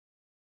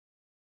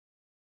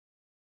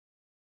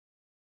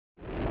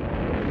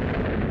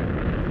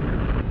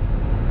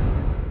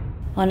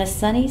On a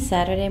sunny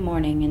Saturday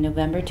morning in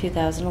November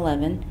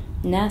 2011,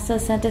 NASA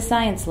sent a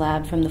science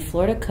lab from the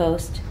Florida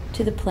coast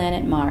to the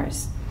planet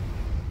Mars.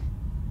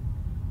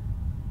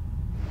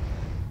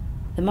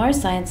 The Mars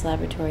Science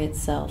Laboratory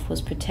itself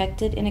was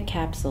protected in a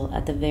capsule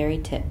at the very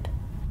tip.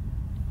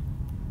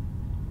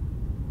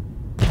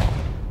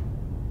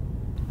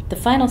 The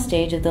final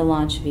stage of the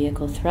launch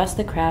vehicle thrust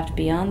the craft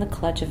beyond the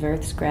clutch of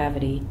Earth's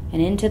gravity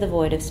and into the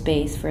void of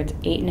space for its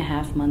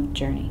 8.5-month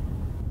journey.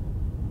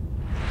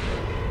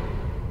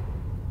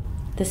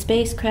 The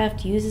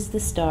spacecraft uses the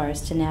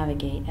stars to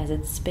navigate as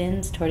it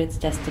spins toward its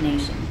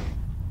destination.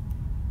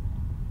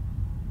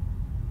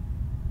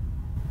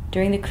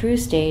 During the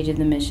cruise stage of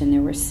the mission,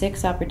 there were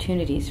 6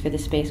 opportunities for the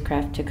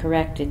spacecraft to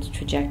correct its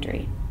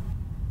trajectory.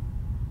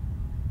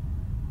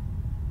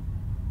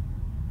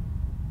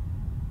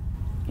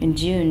 In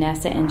June,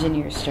 NASA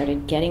engineers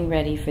started getting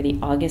ready for the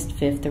August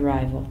 5th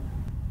arrival.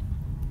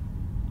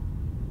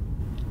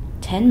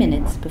 10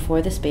 minutes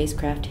before the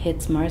spacecraft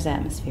hits Mars'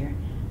 atmosphere,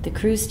 the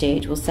cruise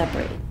stage will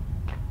separate.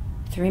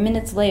 3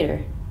 minutes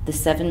later, the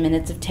 7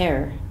 minutes of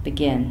terror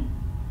begin.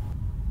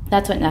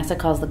 That's what NASA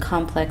calls the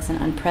complex and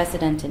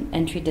unprecedented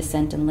entry,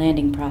 descent, and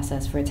landing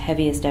process for its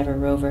heaviest ever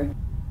rover.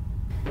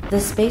 The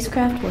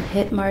spacecraft will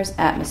hit Mars'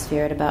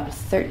 atmosphere at about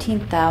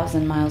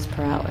 13,000 miles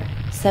per hour,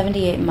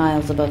 78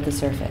 miles above the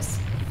surface.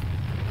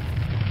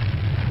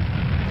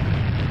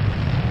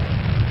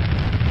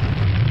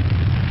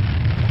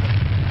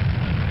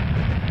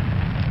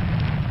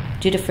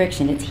 Due to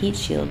friction, its heat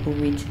shield will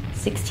reach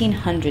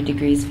 1,600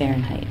 degrees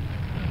Fahrenheit.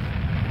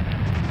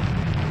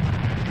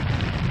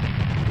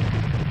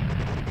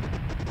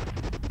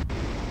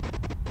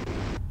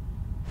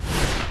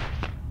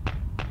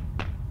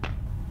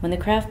 When the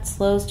craft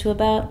slows to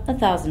about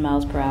 1,000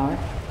 miles per hour,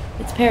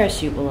 its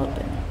parachute will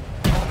open.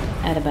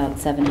 At about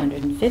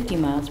 750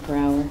 miles per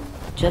hour,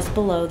 just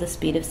below the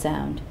speed of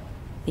sound,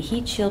 the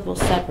heat shield will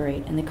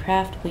separate and the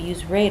craft will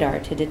use radar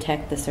to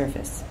detect the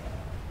surface.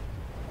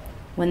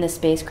 When the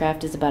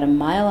spacecraft is about a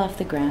mile off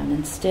the ground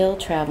and still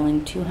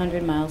traveling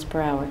 200 miles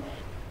per hour,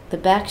 the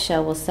back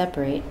shell will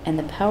separate and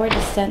the power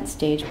descent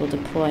stage will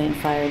deploy and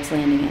fire its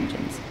landing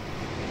engines.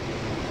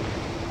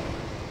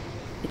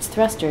 Its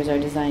thrusters are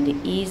designed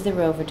to ease the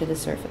rover to the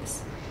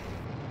surface.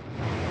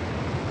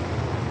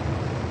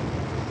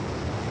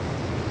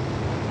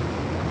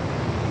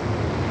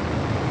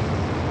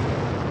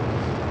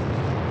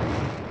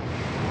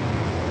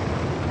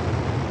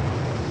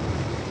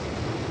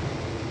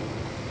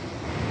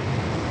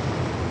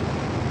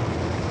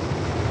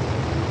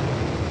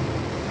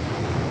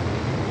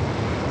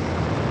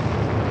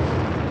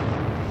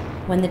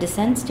 When the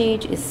descent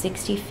stage is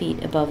 60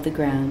 feet above the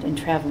ground and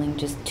traveling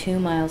just 2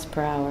 miles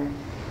per hour,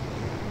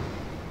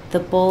 the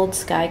bold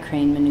sky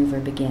crane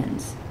maneuver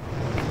begins.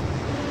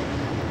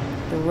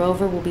 The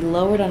rover will be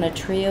lowered on a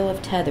trio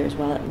of tethers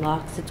while it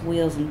locks its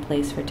wheels in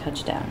place for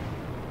touchdown.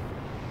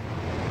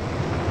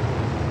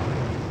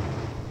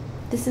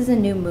 This is a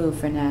new move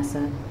for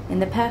NASA. In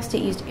the past,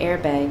 it used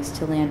airbags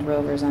to land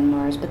rovers on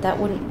Mars, but that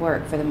wouldn't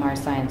work for the Mars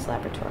Science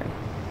Laboratory.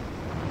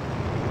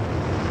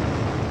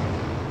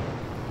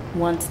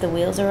 Once the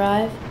wheels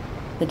arrive,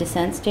 the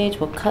descent stage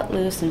will cut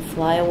loose and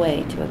fly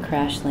away to a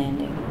crash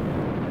landing.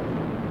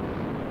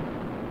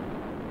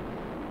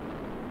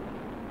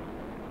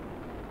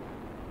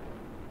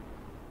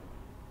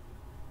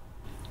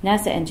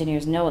 NASA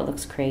engineers know it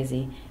looks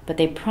crazy, but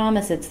they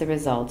promise it's the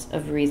results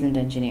of reasoned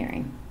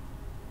engineering.